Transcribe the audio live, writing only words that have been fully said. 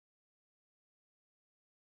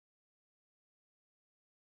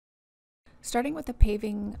Starting with the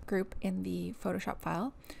paving group in the Photoshop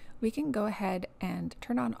file, we can go ahead and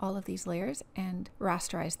turn on all of these layers and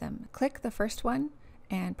rasterize them. Click the first one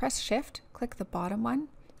and press Shift, click the bottom one.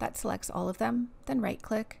 That selects all of them, then right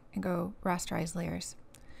click and go rasterize layers.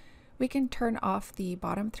 We can turn off the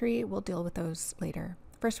bottom three, we'll deal with those later.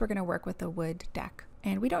 First we're going to work with the wood deck.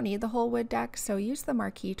 And we don't need the whole wood deck, so use the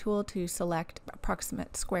marquee tool to select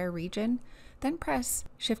approximate square region, then press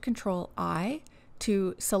Shift-Control-I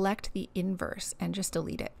to select the inverse and just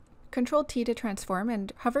delete it. Control-T to transform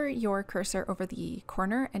and hover your cursor over the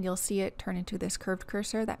corner and you'll see it turn into this curved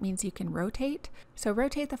cursor. That means you can rotate. So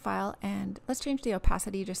rotate the file and let's change the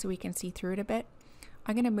opacity just so we can see through it a bit.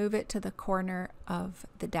 I'm going to move it to the corner of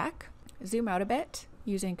the deck. Zoom out a bit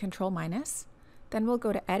using Control-. Then we'll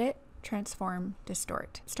go to Edit, Transform,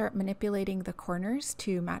 Distort. Start manipulating the corners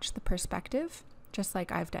to match the perspective, just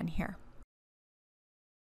like I've done here.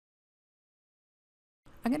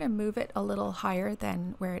 I'm going to move it a little higher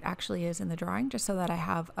than where it actually is in the drawing, just so that I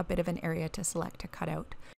have a bit of an area to select to cut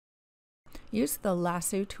out. Use the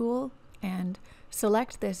lasso tool and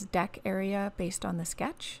select this deck area based on the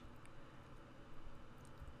sketch.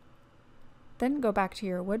 Then go back to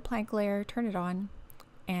your wood plank layer, turn it on,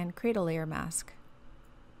 and create a layer mask.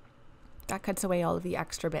 That cuts away all of the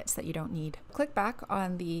extra bits that you don't need. Click back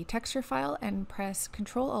on the texture file and press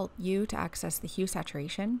Ctrl-Alt-U to access the hue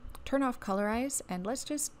saturation. Turn off colorize and let's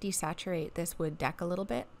just desaturate this wood deck a little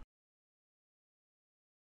bit.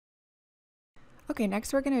 Okay,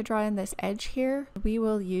 next we're going to draw in this edge here. We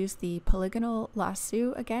will use the polygonal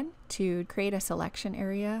lasso again to create a selection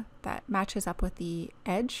area that matches up with the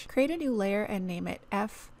edge. Create a new layer and name it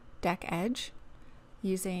F Deck Edge.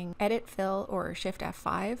 Using Edit Fill or Shift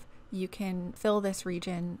F5, you can fill this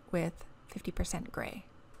region with 50% gray.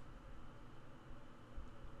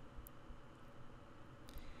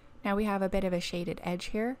 Now we have a bit of a shaded edge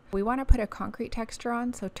here. We want to put a concrete texture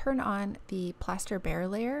on, so turn on the plaster bare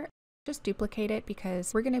layer. Just duplicate it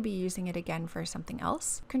because we're going to be using it again for something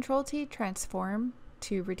else. Control-T, transform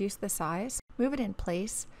to reduce the size, move it in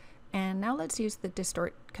place, and now let's use the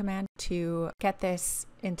distort command to get this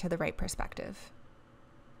into the right perspective.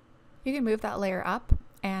 You can move that layer up.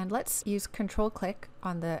 And let's use Control-Click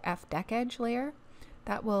on the F Deck Edge layer.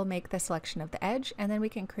 That will make the selection of the edge, and then we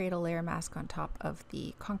can create a layer mask on top of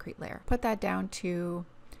the concrete layer. Put that down to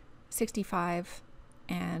 65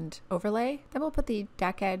 and overlay. Then we'll put the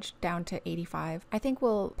deck edge down to 85. I think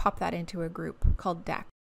we'll pop that into a group called deck.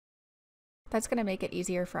 That's going to make it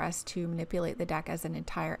easier for us to manipulate the deck as an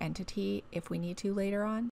entire entity if we need to later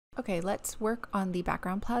on. Okay, let's work on the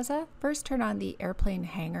background plaza. First, turn on the airplane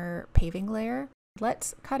hangar paving layer.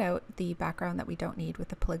 Let's cut out the background that we don't need with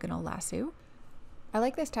the polygonal lasso. I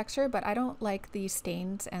like this texture, but I don't like the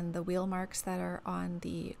stains and the wheel marks that are on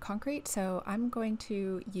the concrete, so I'm going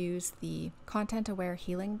to use the content aware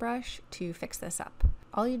healing brush to fix this up.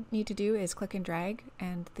 All you need to do is click and drag,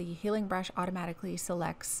 and the healing brush automatically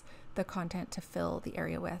selects the content to fill the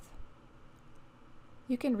area with.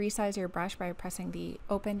 You can resize your brush by pressing the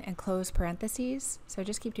open and close parentheses, so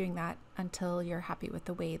just keep doing that until you're happy with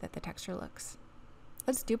the way that the texture looks.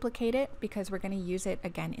 Let's duplicate it because we're going to use it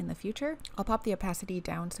again in the future. I'll pop the opacity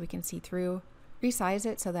down so we can see through, resize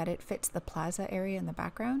it so that it fits the plaza area in the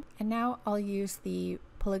background. And now I'll use the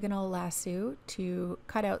polygonal lasso to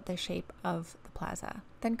cut out the shape of the plaza.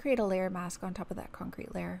 Then create a layer mask on top of that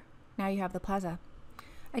concrete layer. Now you have the plaza.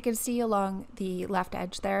 I can see along the left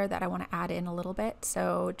edge there that I want to add in a little bit,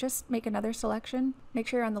 so just make another selection. Make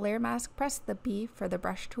sure you're on the layer mask, press the B for the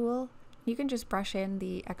brush tool. You can just brush in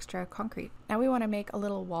the extra concrete. Now we want to make a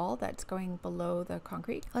little wall that's going below the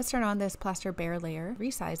concrete. Let's turn on this plaster bare layer,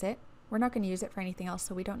 resize it. We're not going to use it for anything else,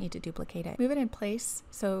 so we don't need to duplicate it. Move it in place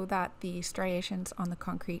so that the striations on the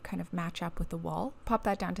concrete kind of match up with the wall. Pop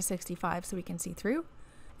that down to 65 so we can see through.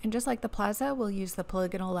 And just like the plaza, we'll use the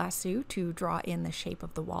polygonal lasso to draw in the shape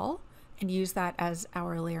of the wall and use that as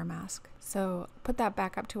our layer mask. So put that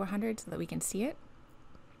back up to 100 so that we can see it.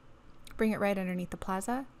 Bring it right underneath the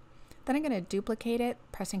plaza. Then I'm going to duplicate it,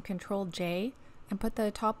 pressing Ctrl-J, and put the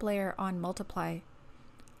top layer on multiply.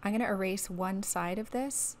 I'm going to erase one side of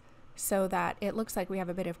this so that it looks like we have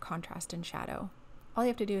a bit of contrast and shadow. All you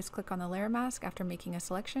have to do is click on the layer mask after making a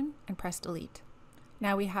selection and press delete.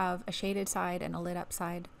 Now we have a shaded side and a lit up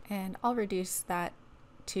side, and I'll reduce that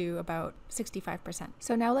to about 65%.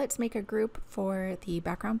 So now let's make a group for the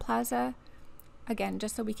background plaza. Again,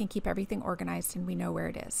 just so we can keep everything organized and we know where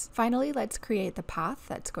it is. Finally, let's create the path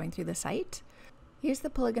that's going through the site. Use the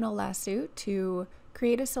polygonal lasso to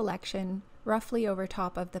create a selection roughly over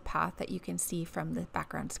top of the path that you can see from the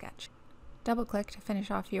background sketch. Double click to finish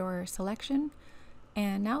off your selection.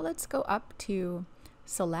 And now let's go up to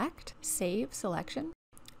select, save selection,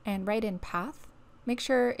 and write in path. Make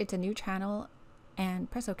sure it's a new channel and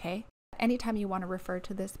press OK. Anytime you want to refer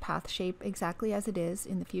to this path shape exactly as it is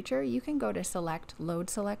in the future, you can go to select load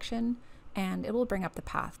selection and it will bring up the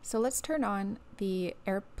path. So let's turn on the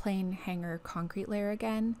airplane hangar concrete layer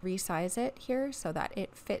again, resize it here so that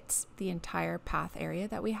it fits the entire path area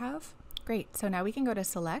that we have. Great, so now we can go to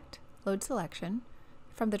select, load selection.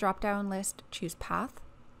 From the drop-down list, choose path.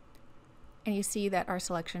 And you see that our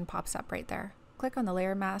selection pops up right there. Click on the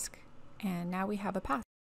layer mask and now we have a path.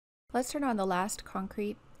 Let's turn on the last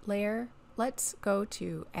concrete layer. Let's go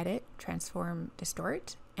to edit, transform,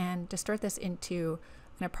 distort, and distort this into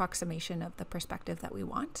an approximation of the perspective that we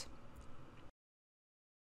want.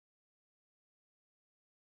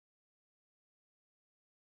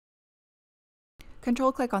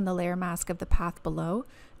 Control click on the layer mask of the path below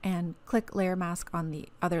and click layer mask on the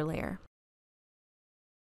other layer.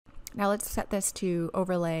 Now let's set this to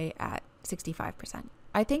overlay at 65%.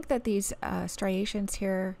 I think that these striations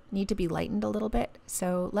here need to be lightened a little bit,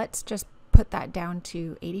 so let's just put that down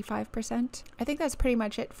to 85%. I think that's pretty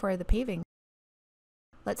much it for the paving.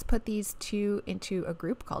 Let's put these two into a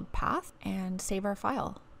group called path and save our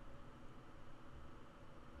file.